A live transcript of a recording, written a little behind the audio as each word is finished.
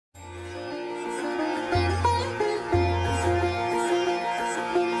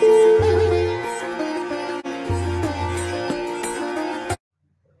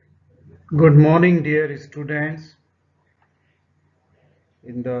Good morning, dear students.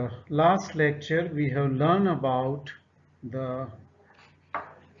 In the last lecture, we have learned about the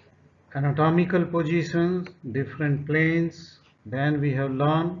anatomical positions, different planes. Then we have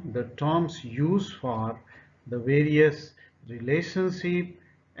learned the terms used for the various relationship.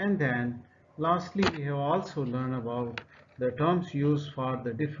 And then lastly, we have also learned about the terms used for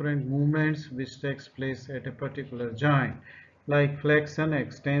the different movements which takes place at a particular joint, like flexion,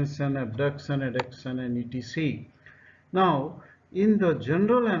 extension, abduction, adduction, and etc. Now, in the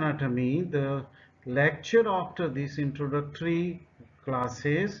general anatomy, the lecture after this introductory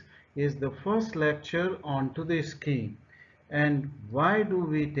classes is the first lecture onto the skin. And why do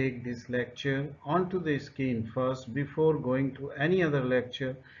we take this lecture onto the skin first before going to any other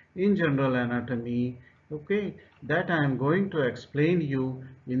lecture in general anatomy? Okay, that I am going to explain you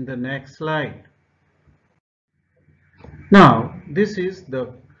in the next slide. Now, this is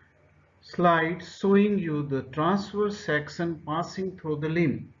the slide showing you the transverse section passing through the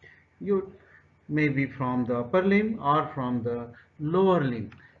limb. You may be from the upper limb or from the lower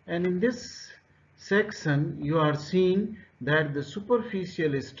limb. And in this section, you are seeing that the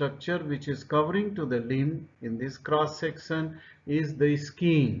superficial structure which is covering to the limb in this cross section is the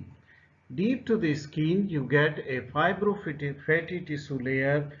skin. Deep to the skin, you get a fibrofatty tissue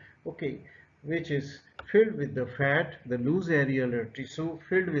layer, okay, which is filled with the fat, the loose areolar tissue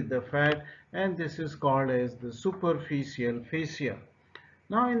filled with the fat, and this is called as the superficial fascia.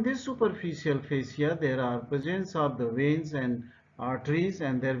 Now, in this superficial fascia, there are presence of the veins and arteries,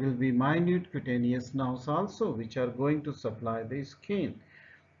 and there will be minute cutaneous nerves also, which are going to supply the skin.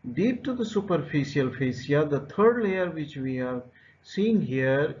 Deep to the superficial fascia, the third layer which we are seeing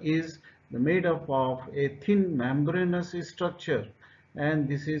here is made up of a thin membranous structure, and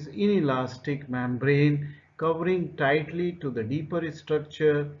this is inelastic membrane covering tightly to the deeper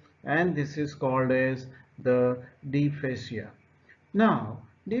structure, and this is called as the deep fascia. Now,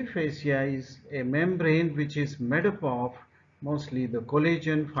 deep fascia is a membrane which is made up of mostly the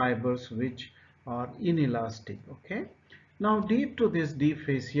collagen fibers which are inelastic. Okay. Now, deep to this deep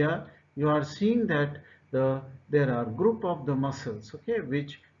fascia, you are seeing that there are group of the muscles, okay,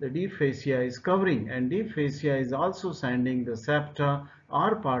 which the deep fascia is covering, and deep fascia is also sending the septa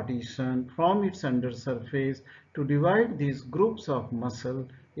or partition from its undersurface to divide these groups of muscle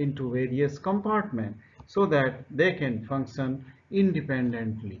into various compartments so that they can function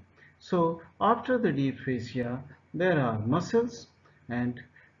independently. So after the deep fascia, there are muscles, and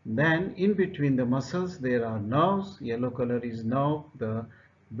then in between the muscles there are nerves. Yellow color is nerve. The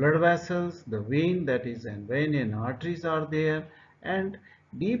blood vessels, the vein, that is, and vein and arteries are there, and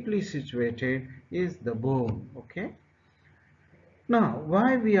deeply situated is the bone. Okay. Now,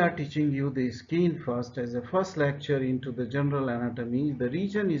 why we are teaching you the skin first as a first lecture into the general anatomy? The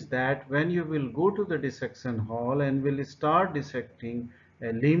reason is that when you will go to the dissection hall and will start dissecting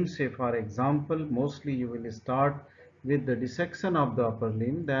a limb, say for example, mostly you will start with the dissection of the upper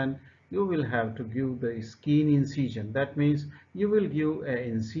limb, then you will have to give the skin incision. That means you will give an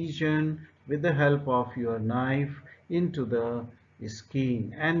incision with the help of your knife into the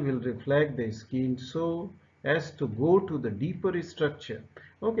skin and will reflect the skin so as to go to the deeper structure.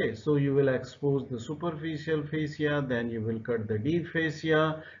 Okay, so you will expose the superficial fascia, then you will cut the deep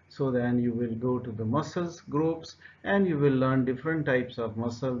fascia, so then you will go to the muscles groups and you will learn different types of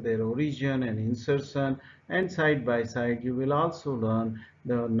muscle, their origin and insertion, and side by side you will also learn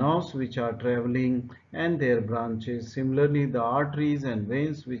the nerves which are traveling and their branches, similarly the arteries and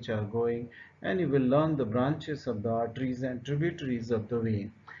veins which are going, and you will learn the branches of the arteries and tributaries of the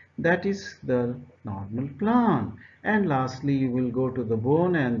vein. That is the normal plan. And lastly, you will go to the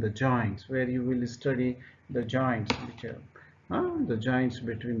bone and the joints, where you will study the joints, which are the joints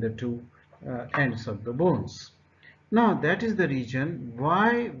between the two ends of the bones. Now, that is the reason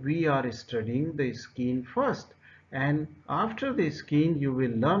why we are studying the skin first. And after the skin, you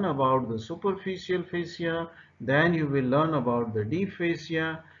will learn about the superficial fascia, then you will learn about the deep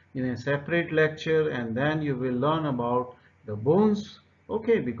fascia in a separate lecture, and then you will learn about the bones,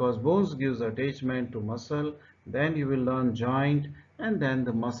 okay, because bones gives attachment to muscle, then you will learn joint, and then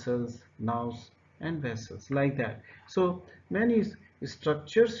the muscles, nerves, and vessels, like that. So many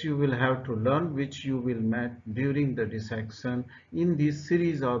structures you will have to learn, which you will meet during the dissection in this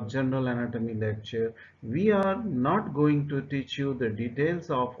series of general anatomy lecture. We are not going to teach you the details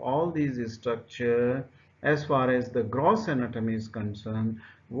of all these structure as far as the gross anatomy is concerned.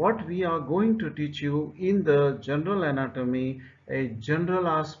 What we are going to teach you in the general anatomy, a general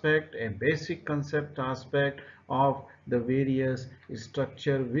aspect, a basic concept aspect of the various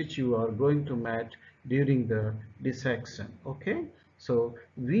structure which you are going to meet during the dissection. Okay, So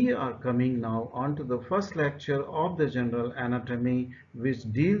we are coming now on to the first lecture of the general anatomy, which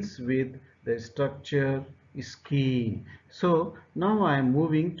deals with the structure skin. So now I am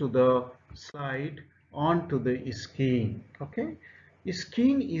moving to the slide on to the skin. Okay,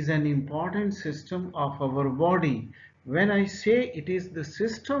 skin is an important system of our body. When I say it is the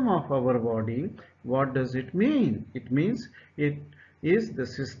system of our body, what does it mean? It means it is the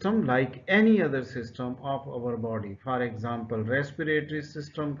system like any other system of our body. For example, respiratory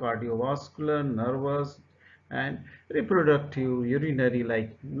system, cardiovascular, nervous, and reproductive, urinary,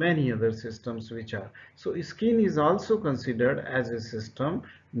 like many other systems which are. So skin is also considered as a system,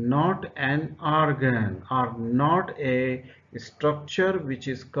 not an organ or not a structure which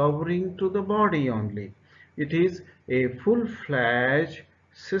is covering to the body only. It is a full-fledged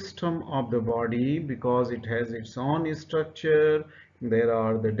system of the body because it has its own structure. There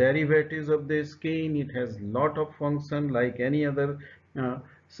are the derivatives of the skin. It has lot of function like any other uh,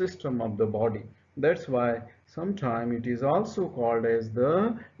 system of the body. That's why sometimes it is also called as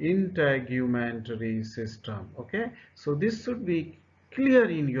the integumentary system. Okay, so this should be clear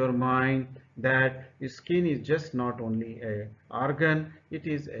in your mind that skin is just not only a organ, it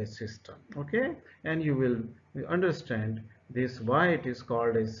is a system. Okay, and you will understand this why it is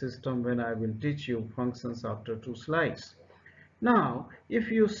called a system when I will teach you functions after 2 slides. Now, if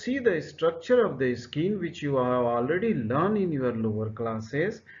you see the structure of the skin, which you have already learned in your lower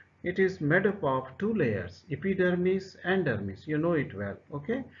classes, it is made up of two layers, epidermis and dermis. You know it well,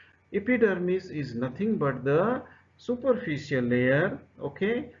 okay? Epidermis is nothing but the superficial layer,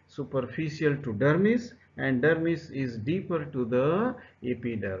 okay? Superficial to dermis, and dermis is deeper to the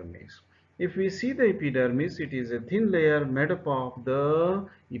epidermis. If we see the epidermis, it is a thin layer made up of the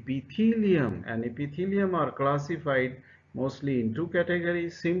epithelium, and epithelium are classified mostly in two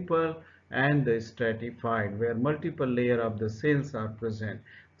categories, simple and the stratified, where multiple layer of the cells are present.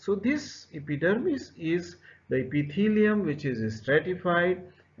 So this epidermis is the epithelium which is stratified,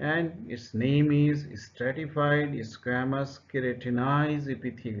 and its name is stratified squamous keratinized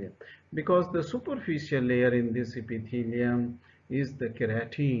epithelium, because the superficial layer in this epithelium is the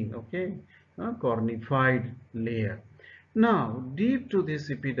keratin, okay, a cornified layer. Now, deep to this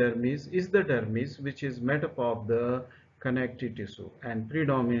epidermis is the dermis, which is made up of the connective tissue, and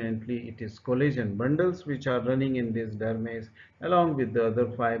predominantly it is collagen bundles which are running in this dermis along with the other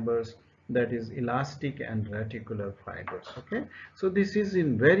fibers, that is elastic and reticular fibers. Okay, so this is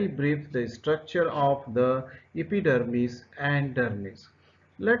in very brief the structure of the epidermis and dermis.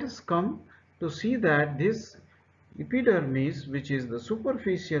 Let us come to see that this epidermis, which is the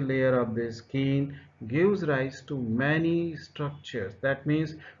superficial layer of the skin, gives rise to many structures. That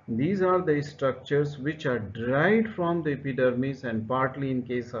means these are the structures which are derived from the epidermis and partly in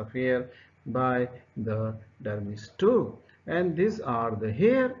case of hair by the dermis too. And these are the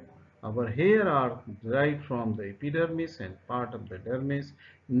hair. Our hair are derived from the epidermis and part of the dermis.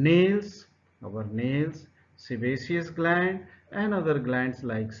 Nails, our nails, sebaceous gland, and other glands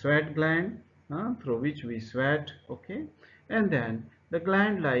like sweat gland, through which we sweat. Okay, and then the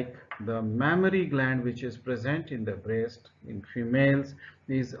gland like the mammary gland, which is present in the breast in females,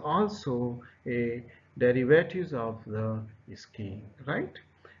 is also a derivatives of the skin, right?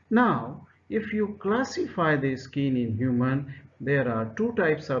 Now, if you classify the skin in human, there are two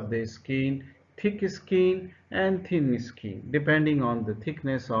types of the skin, thick skin and thin skin, depending on the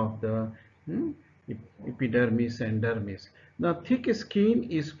thickness of the hmm, epidermis and dermis. Now, thick skin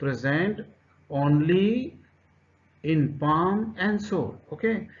is present only in palm and sole.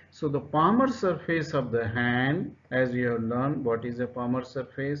 Okay, so the palmar surface of the hand, as you have learned what is a palmar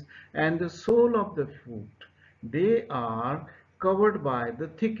surface, and the sole of the foot, they are covered by the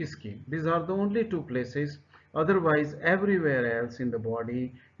thick skin. These are the only two places. Otherwise everywhere else in the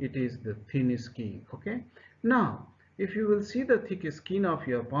body it is the thin skin. Okay, now if you will see the thick skin of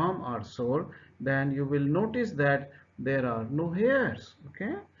your palm or sole, then you will notice that there are no hairs.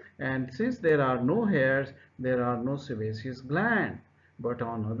 Okay, and since there are no hairs, there are no sebaceous gland. But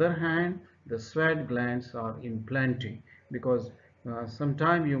on other hand, the sweat glands are in plenty, because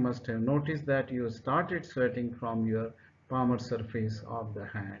sometime you must have noticed that you started sweating from your palmar surface of the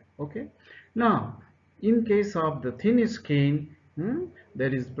hand. Okay, now in case of the thin skin,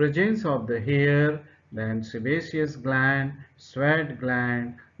 there is presence of the hair, then sebaceous gland, sweat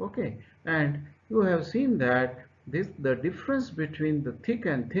gland. Okay, and you have seen that the difference between the thick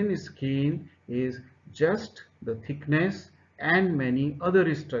and thin skin is just the thickness and many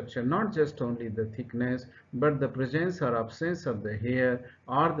other structure, not just only the thickness, but the presence or absence of the hair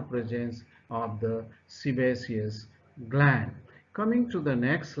or the presence of the sebaceous gland. Coming to the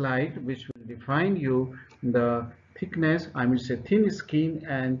next slide, which will define you the thickness, I mean say thin skin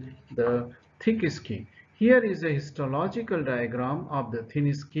and the thick skin. Here is a histological diagram of the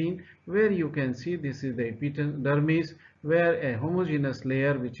thin skin where you can see this is the epidermis, where a homogeneous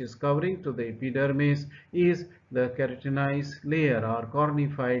layer which is covering to the epidermis is the keratinized layer or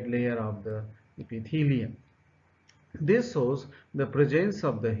cornified layer of the epithelium. This shows the presence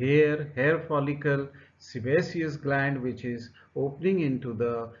of the hair follicle, sebaceous gland which is opening into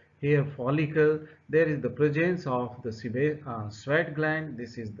the hair follicle. There is the presence of the sweat gland.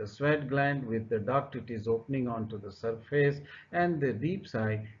 This is the sweat gland with the duct. It is opening onto the surface, and the deep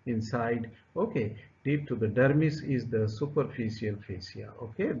side inside. Okay, deep to the dermis is the superficial fascia.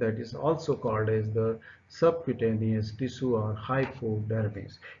 Okay, that is also called as the subcutaneous tissue or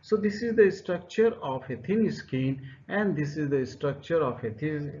hypodermis. So this is the structure of a thin skin, and this is the structure of a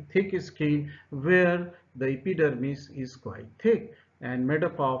thick skin where the epidermis is quite thick and made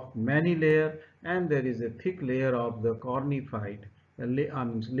up of many layers, and there is a thick layer of the cornified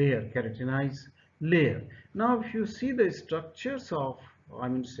layer, keratinized layer. Now if you see the structures of, I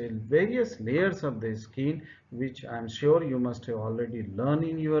mean say, various layers of the skin, which I am sure you must have already learned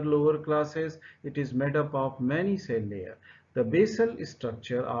in your lower classes, it is made up of many cell layers. The basal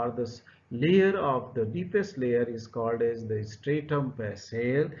structure or the layer of the deepest layer is called as the stratum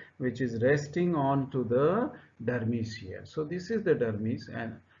basale, which is resting on to the dermis here. So this is the dermis,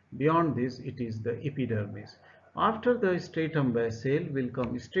 and beyond this it is the epidermis. After the stratum basale will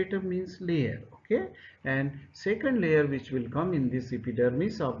come, stratum means layer, okay, and second layer which will come in this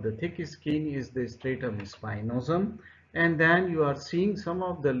epidermis of the thick skin is the stratum spinosum, and then you are seeing some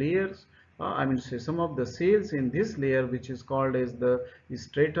of the layers, I mean say some of the cells in this layer which is called as the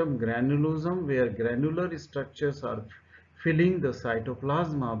stratum granulosum, where granular structures are filling the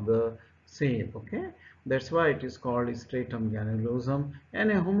cytoplasm of the cell. Okay, that's why it is called stratum granulosum,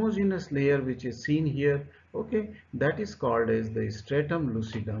 and a homogeneous layer which is seen here, okay, that is called as the stratum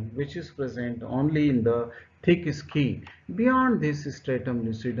lucidum, which is present only in the thick skin. Beyond this stratum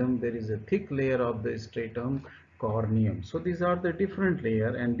lucidum there is a thick layer of the stratum corneum. So these are the different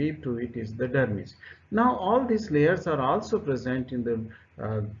layer, and deep to it is the dermis. Now all these layers are also present in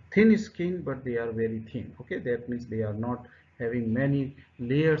the thin skin, but they are very thin. Okay, that means they are not having many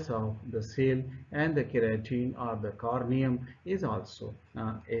layers of the cell, and the keratin or the corneum is also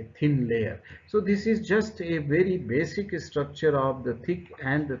a thin layer. So this is just a very basic structure of the thick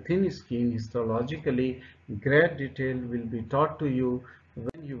and the thin skin histologically. Great detail will be taught to you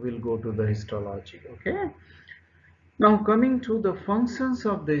when you will go to the histology. Okay. Now coming to the functions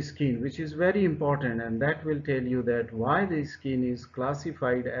of the skin, which is very important, and that will tell you that why the skin is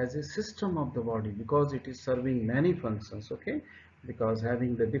classified as a system of the body, because it is serving many functions. Okay, because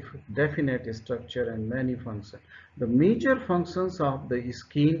having the definite structure and many functions. The major functions of the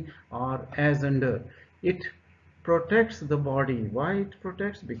skin are as under: it protects the body. Why it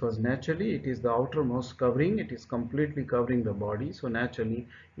protects? Because naturally it is the outermost covering, it is completely covering the body, so naturally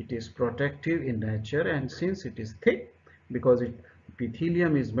it is protective in nature. And since it is thick, because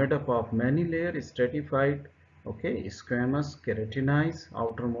epithelium is made up of many layers, stratified, okay, squamous, keratinized,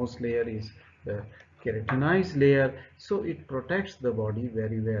 outermost layer is the keratinized layer, so it protects the body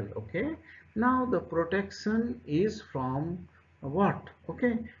very well. Okay, now the protection is from what?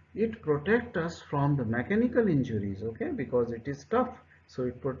 Okay, it protects us from the mechanical injuries. Okay, because it is tough, so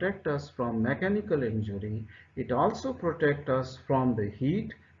it protects us from mechanical injury. It also protects us from the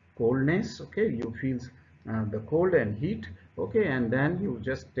heat, coldness. Okay, you feel the cold and heat. Okay, and then you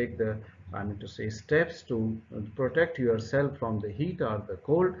just take the, I mean to say, steps to protect yourself from the heat or the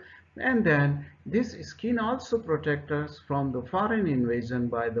cold. And then this skin also protects us from the foreign invasion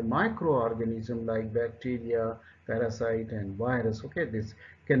by the microorganism like bacteria, parasite and virus. Okay, this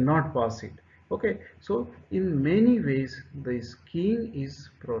cannot pass it. Okay, so in many ways the skin is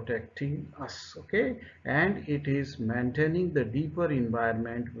protecting us. Okay, and it is maintaining the deeper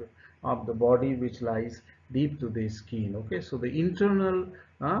environment of the body which lies deep to the skin. Okay, so the internal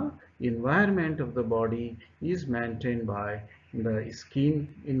environment of the body is maintained by the skin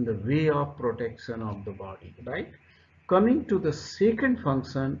in the way of protection of the body, right? Coming to the second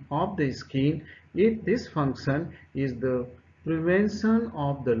function of the skin, this function is the prevention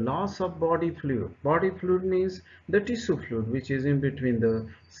of the loss of body fluid. Body fluid means the tissue fluid which is in between the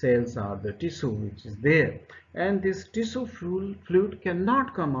cells or the tissue which is there, and this tissue fluid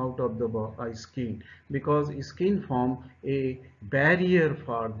cannot come out of the skin, because skin form a barrier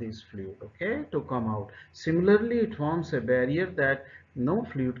for this fluid, okay, to come out. Similarly, it forms a barrier that no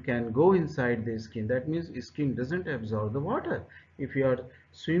fluid can go inside the skin. That means skin doesn't absorb the water. If you are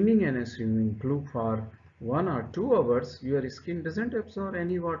swimming in a swimming pool for 1 or 2 hours, your skin doesn't absorb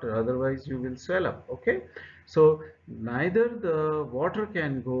any water, otherwise you will swell up. Okay, so neither the water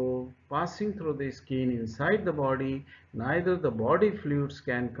can go passing through the skin inside the body, neither the body fluids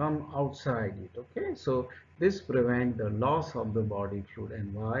can come outside it. Okay, so this prevents the loss of the body fluid,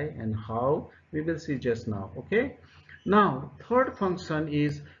 and why and how we will see just now. Okay, now third function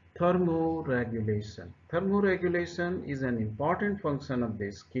is thermoregulation. Thermoregulation is an important function of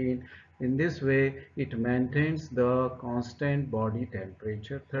the skin. In this way, it maintains the constant body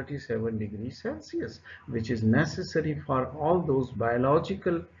temperature 37 degrees Celsius, which is necessary for all those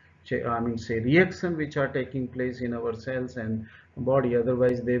biological, say reaction which are taking place in our cells and body.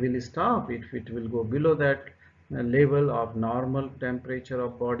 Otherwise, they will stop if it will go below that level of normal temperature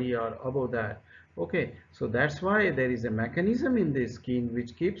of body or above that. Okay, so that's why there is a mechanism in the skin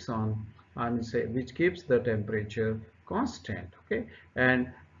which keeps on, which keeps the temperature constant. Okay,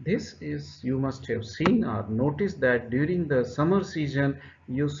 and this is, you must have seen or noticed that during the summer season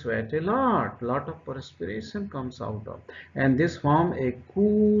you sweat a lot of perspiration comes out of, and this form a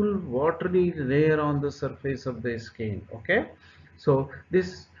cool watery layer on the surface of the skin. Okay, so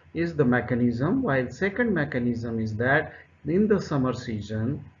this is the mechanism, while second mechanism is that in the summer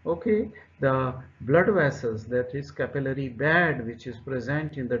season, okay, the blood vessels, that is capillary bed, which is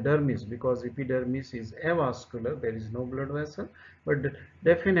present in the dermis, because epidermis is avascular, there is no blood vessel, but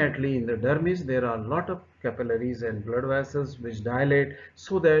definitely in the dermis there are a lot of capillaries and blood vessels which dilate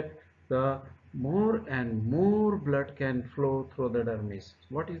so that the more and more blood can flow through the dermis.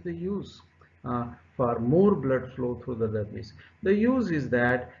 What is the use? For more blood flow through the dermis. The use is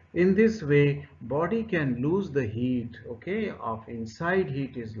that in this way body can lose the heat, okay, of inside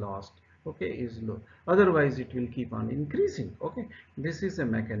heat is lost, okay, is low. Otherwise it will keep on increasing. Okay, this is a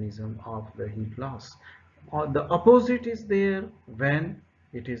mechanism of the heat loss. The opposite is there when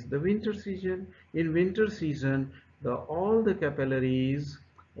it is the winter season. In winter season, all the capillaries,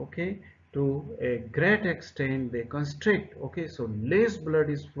 okay, to a great extent they constrict. Okay, so less blood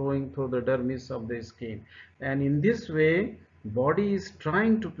is flowing through the dermis of the skin, and in this way body is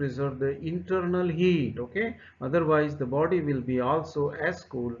trying to preserve the internal heat. Okay, otherwise the body will be also as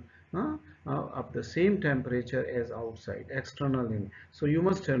cool, huh, of the same temperature as outside externally. So you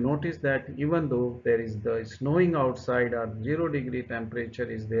must have noticed that even though there is the snowing outside or 0 degree temperature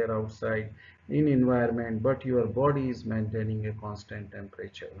is there outside in environment, but your body is maintaining a constant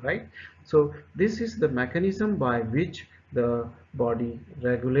temperature, right? So this is the mechanism by which the body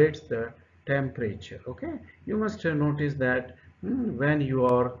regulates the temperature. Okay, you must have noticed that when you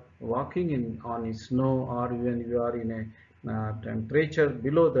are walking in on snow, or when you are in a temperature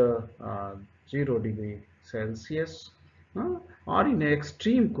below the 0 degree Celsius, uh, or in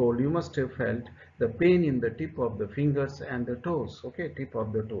extreme cold, you must have felt the pain in the tip of the fingers and the toes. Okay, tip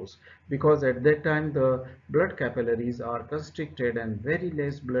of the toes, because at that time the blood capillaries are constricted and very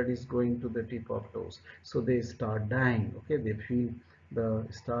less blood is going to the tip of toes, so they start dying. Okay, they feel the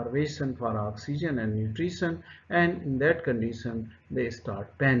starvation for oxygen and nutrition, and in that condition they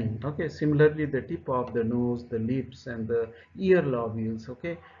start panning. Okay, similarly the tip of the nose, the lips and the ear lobules,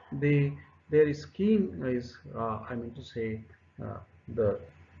 okay, they, their skin is I mean to say the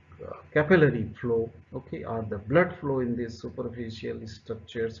capillary flow, okay, or the blood flow in these superficial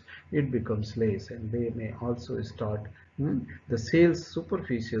structures, it becomes less, and they may also start, the cells,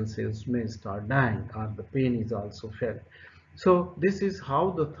 superficial cells may start dying, or the pain is also felt. So this is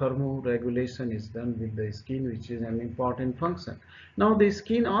how the thermoregulation is done with the skin, which is an important function. Now the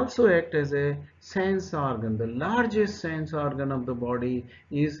skin also acts as a sense organ. The largest sense organ of the body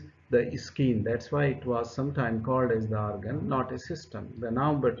is the skin. That's why it was sometimes called as the organ, not a system.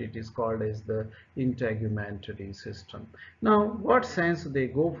 Now, but it is called as the integumentary system. Now, what sense they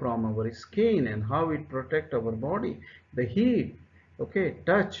go from our skin and how it protect our body? The heat, okay,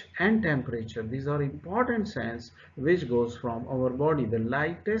 touch and temperature, these are important sense which goes from our body. The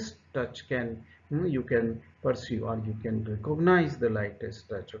lightest touch can, you can perceive or you can recognize the lightest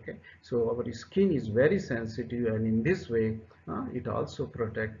touch. Okay, so our skin is very sensitive, and in this way it also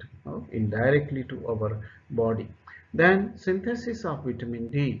protect indirectly to our body. Then synthesis of vitamin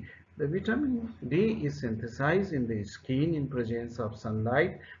D. The vitamin D is synthesized in the skin in presence of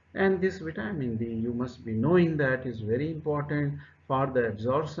sunlight, and this vitamin D, you must be knowing that, is very important for the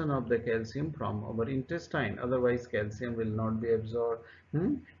absorption of the calcium from our intestine. Otherwise calcium will not be absorbed,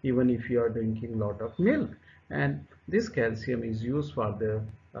 even if you are drinking lot of milk. And this calcium is used for the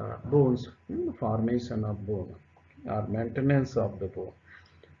bones, formation of bone or maintenance of the bone.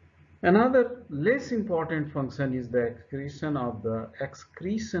 Another less important function is the excretion of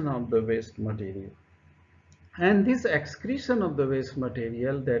the waste material. And this excretion of the waste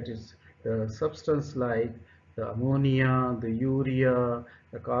material, that is the substance like the ammonia, the urea,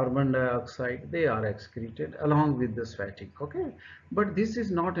 the carbon dioxide, they are excreted along with the sweating. Okay, but this is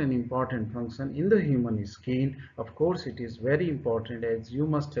not an important function in the human skin. Of course, it is very important, as you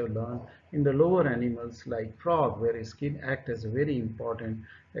must have learned in the lower animals like frog, where skin act as a very important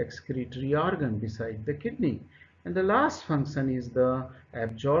excretory organ beside the kidney. And the last function is the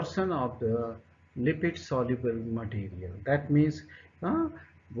absorption of the lipid soluble material. That means uh,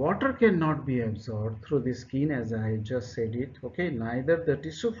 water cannot be absorbed through the skin, as I just said it. Okay, neither the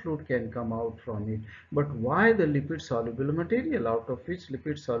tissue fluid can come out from it. But why the lipid soluble material, out of which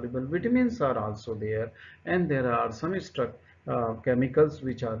lipid soluble vitamins are also there, and there are some chemicals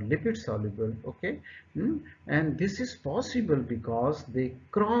which are lipid soluble. Okay. And this is possible because they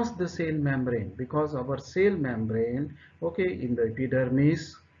cross the cell membrane, because our cell membrane, okay, in the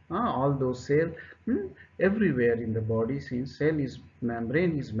epidermis, all those cells, everywhere in the body, since cell is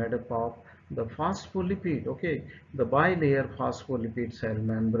membrane is made up of the phospholipid, okay, the bilayer phospholipid cell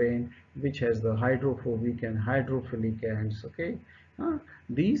membrane, which has the hydrophobic and hydrophilic ends. Okay. uh,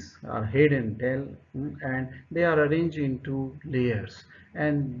 these are head and tail, and they are arranged into layers,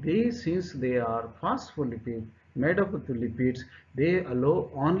 and they, since they are phospholipid made up of the lipids, they allow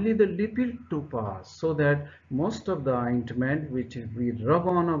only the lipid to pass, so that most of the ointment which we rub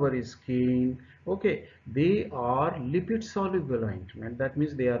on our skin, okay, they are lipid soluble ointment. That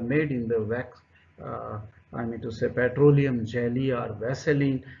means they are made in the wax, uh, I mean to say petroleum jelly or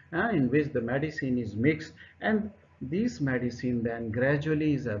Vaseline, in which the medicine is mixed, and this medicine then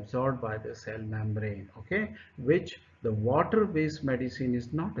gradually is absorbed by the cell membrane, okay, which the water-based medicine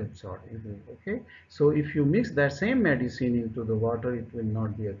is not absorbed. Okay, so if you mix that same medicine into the water, it will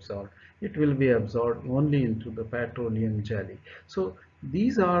not be absorbed. It will be absorbed only into the petroleum jelly. So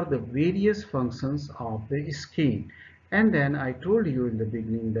these are the various functions of the skin. And then I told you in the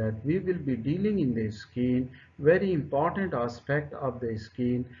beginning that we will be dealing in the skin very important aspect of the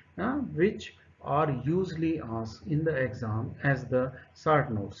skin, which are usually asked in the exam as the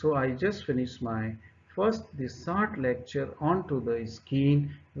short note. So I just finished my first this short lecture onto the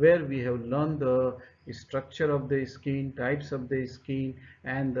skin, where we have learned the structure of the skin, types of the skin,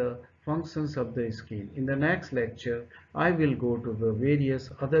 and the functions of the skin. In the next lecture, I will go to the various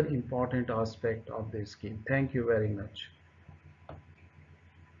other important aspects of the skin. Thank you very much.